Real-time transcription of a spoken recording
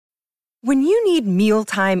When you need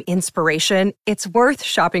mealtime inspiration, it's worth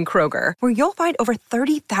shopping Kroger, where you'll find over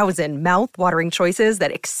 30,000 mouth-watering choices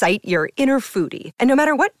that excite your inner foodie. And no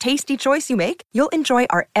matter what tasty choice you make, you'll enjoy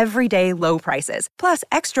our everyday low prices, plus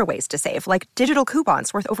extra ways to save, like digital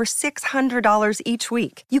coupons worth over $600 each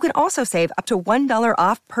week. You can also save up to $1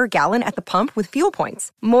 off per gallon at the pump with fuel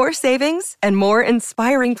points. More savings and more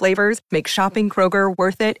inspiring flavors make shopping Kroger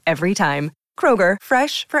worth it every time. Kroger,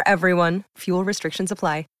 fresh for everyone. Fuel restrictions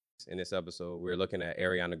apply. In this episode, we're looking at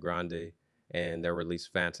Ariana Grande and their release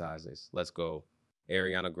Fantasize. Let's go.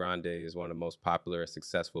 Ariana Grande is one of the most popular and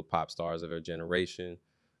successful pop stars of her generation.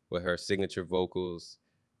 With her signature vocals,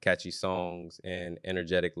 catchy songs, and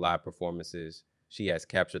energetic live performances, she has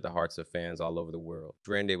captured the hearts of fans all over the world.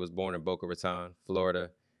 Grande was born in Boca Raton,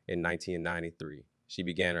 Florida in 1993. She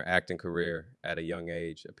began her acting career at a young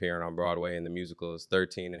age, appearing on Broadway in the musicals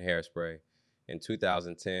 13 and Hairspray. In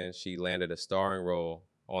 2010, she landed a starring role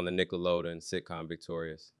on the Nickelodeon sitcom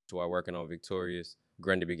Victorious. While working on Victorious,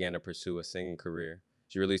 Grande began to pursue a singing career.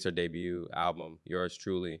 She released her debut album, Yours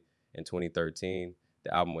Truly, in 2013.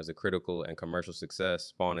 The album was a critical and commercial success,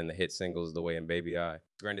 spawning the hit singles The Way and Baby I.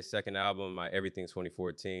 Grande's second album, My Everything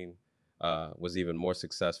 2014, was even more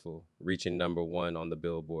successful, reaching #1 on the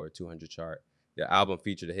Billboard 200 chart. The album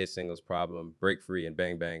featured the hit singles Problem, Break Free, and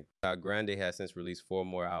Bang Bang. Grande has since released 4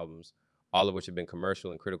 more albums, all of which have been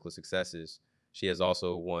commercial and critical successes. She has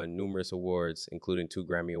also won numerous awards, including 2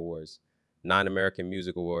 Grammy Awards, 9 American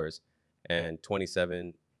Music Awards, and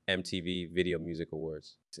 27 MTV Video Music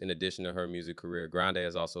Awards. In addition to her music career, Grande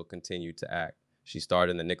has also continued to act. She starred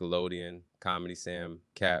in the Nickelodeon comedy Sam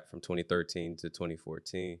Cat from 2013 to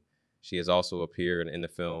 2014. She has also appeared in the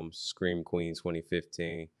films Scream Queen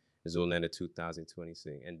 2015, Zoolander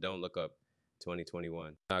 2020, and Don't Look Up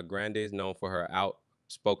 2021. Grande is known for her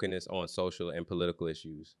outspokenness on social and political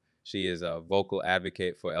issues. She is a vocal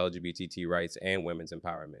advocate for LGBT rights and women's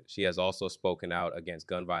empowerment. She has also spoken out against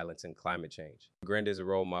gun violence and climate change. Grande is a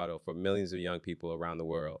role model for millions of young people around the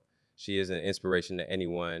world. She is an inspiration to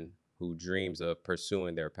anyone who dreams of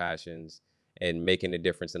pursuing their passions and making a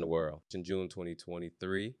difference in the world. In June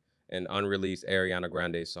 2023, an unreleased Ariana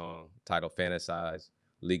Grande song titled Fantasize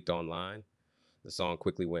leaked online. The song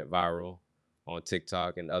quickly went viral on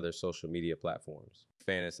TikTok and other social media platforms.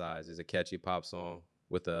 Fantasize is a catchy pop song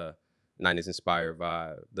with a 90s inspired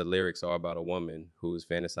vibe. The lyrics are about a woman who is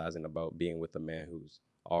fantasizing about being with a man who's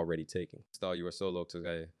already taken. Thought you were solo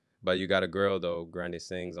today, but you got a girl though. Grande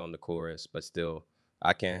sings on the chorus, but still,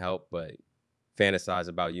 I can't help but fantasize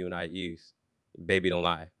about you and I use. Baby, don't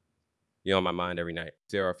lie. You're on my mind every night.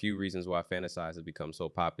 There are a few reasons why Fantasize has become so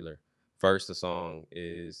popular. First, the song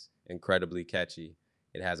is incredibly catchy.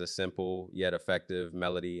 It has a simple yet effective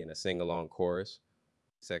melody and a sing-along chorus.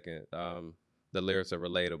 Second, the lyrics are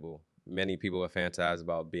relatable. Many people have fantasized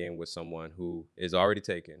about being with someone who is already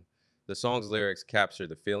taken. The song's lyrics capture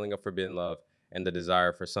the feeling of forbidden love and the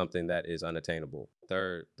desire for something that is unattainable.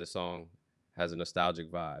 Third, the song has a nostalgic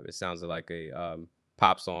vibe. It sounds like a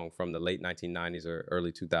pop song from the late 1990s or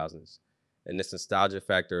early 2000s. And this nostalgia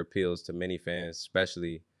factor appeals to many fans,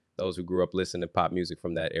 especially those who grew up listening to pop music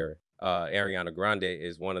from that era. Ariana Grande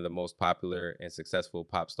is one of the most popular and successful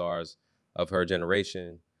pop stars of her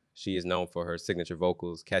generation. She is known for her signature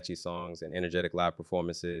vocals, catchy songs, and energetic live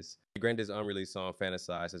performances. Grande's unreleased song,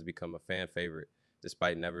 Fantasize, has become a fan favorite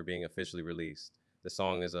despite never being officially released. The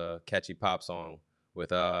song is a catchy pop song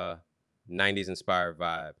with a 90s-inspired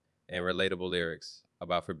vibe and relatable lyrics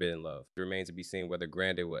about forbidden love. It remains to be seen whether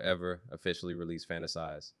Grande will ever officially release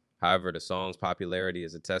Fantasize. However, the song's popularity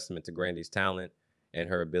is a testament to Grande's talent and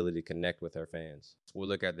her ability to connect with her fans. We'll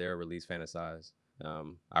look at their release, Fantasize.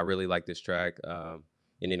 I really like this track.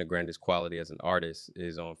 Ariana Grande's quality as an artist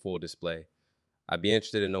is on full display. I'd be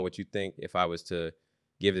interested to know what you think. If I was to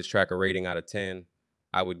give this track a rating out of 10,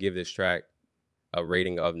 I would give this track a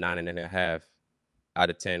rating of 9.5 out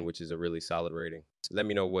of 10, which is a really solid rating. So let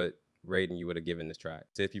me know what rating you would have given this track.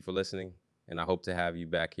 Thank you for listening, and I hope to have you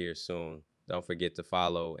back here soon. Don't forget to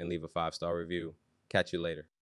follow and leave a 5-star review. Catch you later.